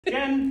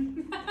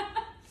Jen,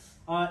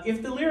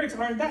 if the lyrics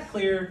aren't that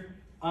clear,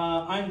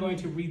 I'm going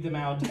to read them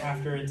out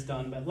after it's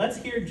done. But let's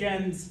hear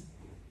Jen's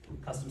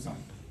custom song.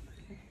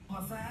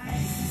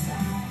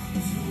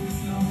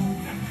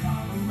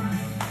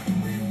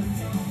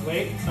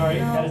 Wait, sorry,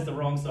 No. that is the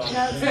wrong song.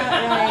 No, it's not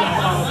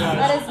right.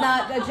 That is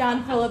not the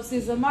John Philip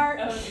Sousa march.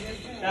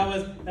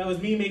 That was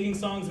me making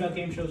songs about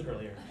game shows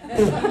earlier.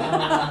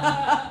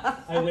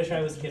 I wish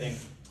I was kidding.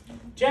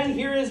 Jen,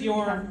 here is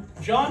your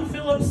John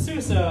Philip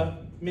Sousa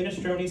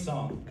minestrone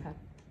song. Okay.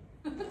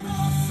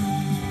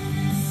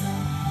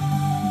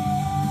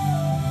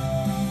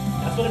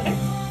 That's what it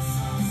takes.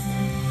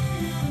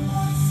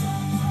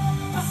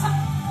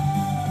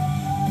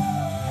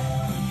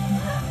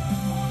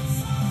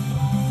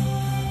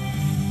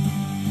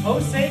 Oh,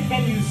 say,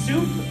 can you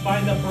soup by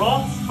the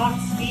broth's hot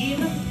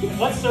steam?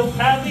 What so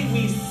proudly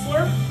we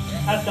slurp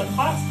at the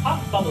pot's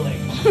hot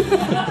bubbling.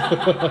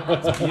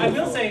 I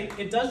will say,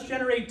 it does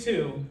generate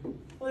two.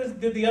 Well,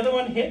 did the other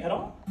one hit at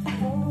all?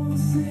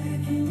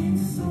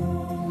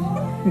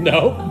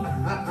 No.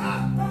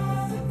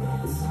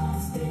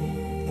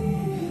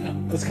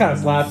 This kind of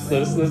slaps.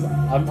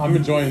 I'm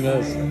enjoying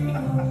this.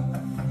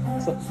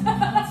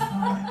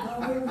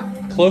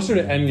 Closer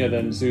to Enya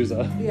than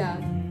Sousa. Yeah.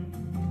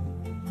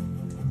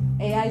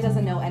 AI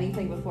doesn't know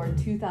anything before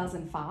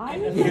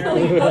 2005. It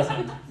apparently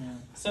doesn't.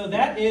 So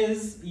that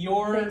is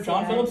your Thanks,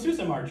 John AI. Philip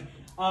Sousa march.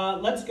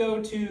 Let's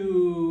go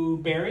to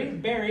Barry.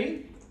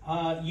 Barry,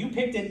 you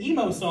picked an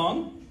emo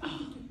song.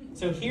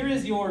 So here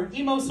is your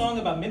emo song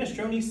about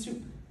minestrone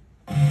soup.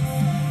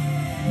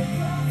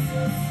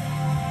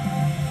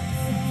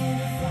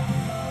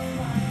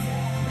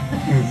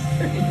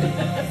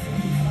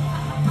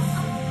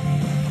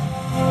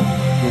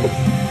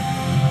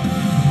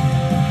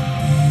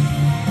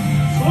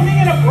 Swimming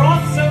in a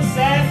broth so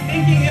sad,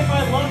 thinking if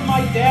I love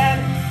my dad,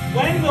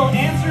 when will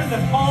answer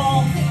the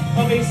call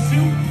of a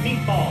soup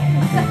meatball?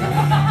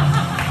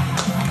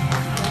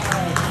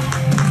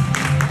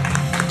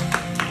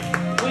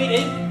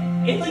 Wait,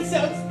 it like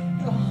sounds.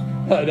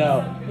 I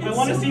know. I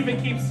want to see if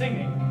it keeps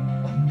singing,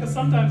 because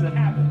sometimes it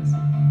happens.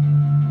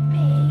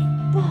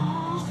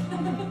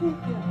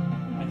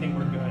 I think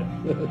we're good.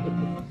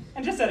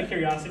 And just out of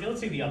curiosity, let's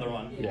see the other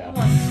one. Yeah.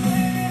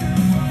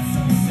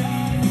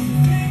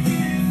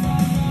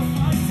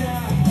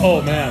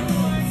 Oh man.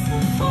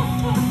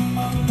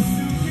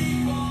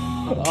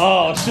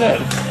 Oh shit.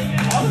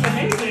 That was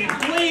amazing.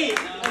 Wait,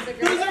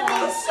 those are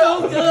both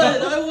so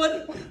good. I would.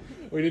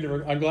 We need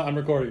to. I'm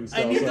recording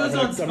still. I need so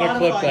those on I'm gonna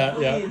clip Spotify,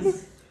 that.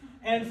 please.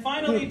 And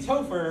finally,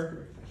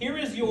 Topher, here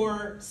is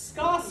your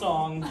ska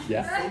song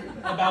Yeah.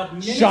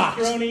 about Shot.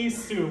 minestrone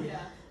soup.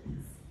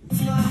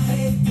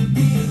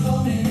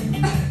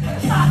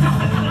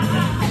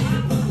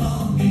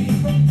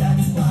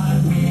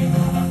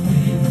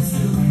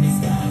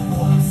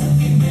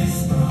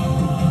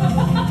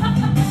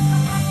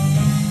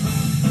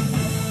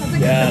 Sounds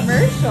like Yes. a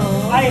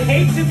commercial. I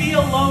hate to be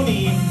a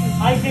loney.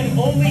 I can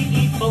only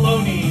eat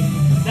bologna.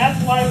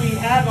 That's why we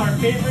have our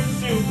favorite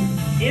soup.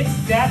 It's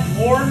that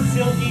warm,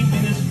 silky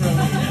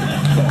minestrone.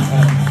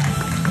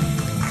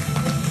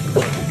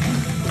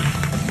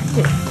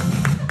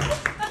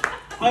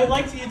 I'd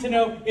like you to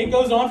know it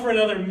goes on for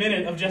another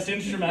minute of just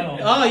instrumental.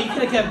 Oh, you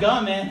could have kept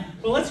going, man.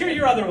 Well, let's hear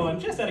your other one,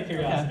 just out of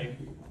curiosity.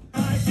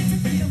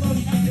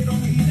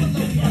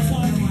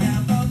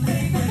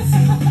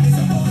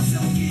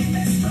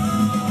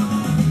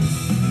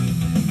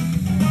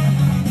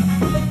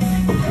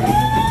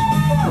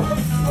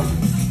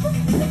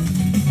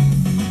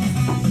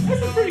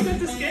 That's a pretty good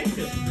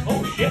distinction.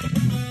 Oh, shit.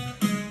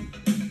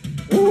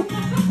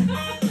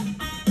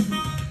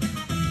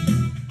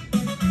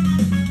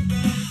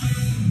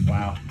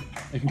 Wow.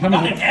 It can come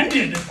in It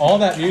ended. all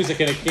that music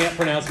and it can't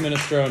pronounce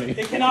minestrone.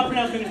 It cannot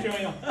pronounce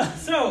minestrone.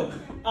 So,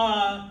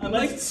 I'm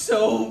like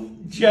so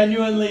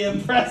genuinely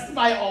impressed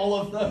by all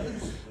of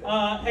those.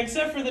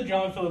 except for the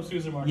John Philip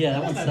Sousa march. Yeah, that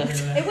I'm one not sucked.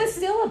 into that. It was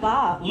still a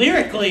bop.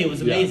 Lyrically, it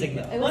was amazing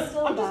though. It was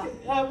still a I'm bop.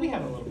 just, we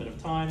have a little bit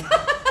of time.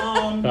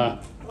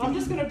 I'm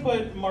just going to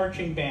put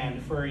marching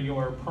band for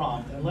your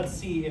prompt, and let's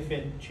see if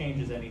it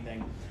changes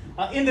anything.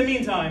 In the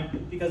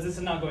meantime, because this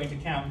is not going to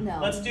count, No.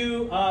 let's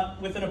do,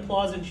 with an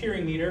applause and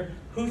cheering meter,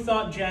 who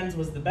thought Jen's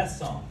was the best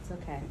song? It's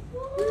okay.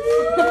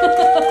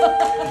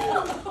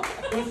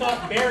 Who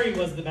thought Barry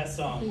was the best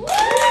song? And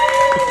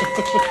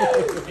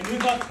who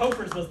thought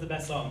Topher's was the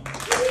best song?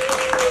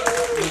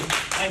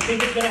 I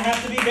think it's going to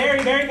have to be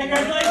Barry. Barry,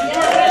 congratulations!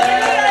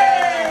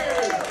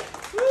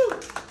 Woo!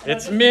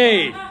 It's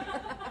me.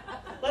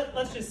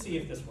 Let's just see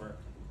if this works.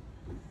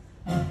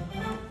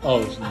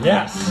 Oh,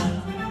 yes.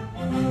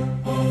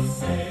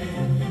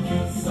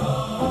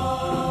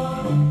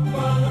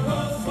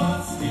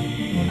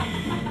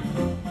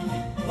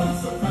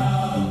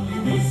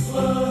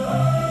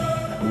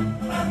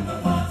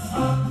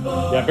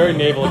 Yeah, very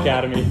Naval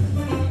Academy.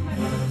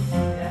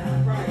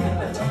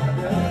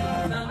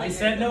 I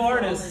said no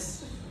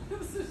artists.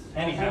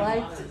 Anyhow. I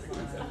liked it.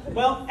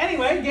 Well,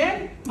 anyway,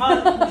 gang,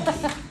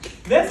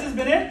 this has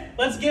been it.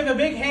 Let's give a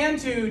big hand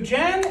to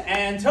Jen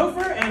and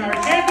Topher and our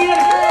champion,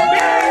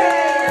 Barry!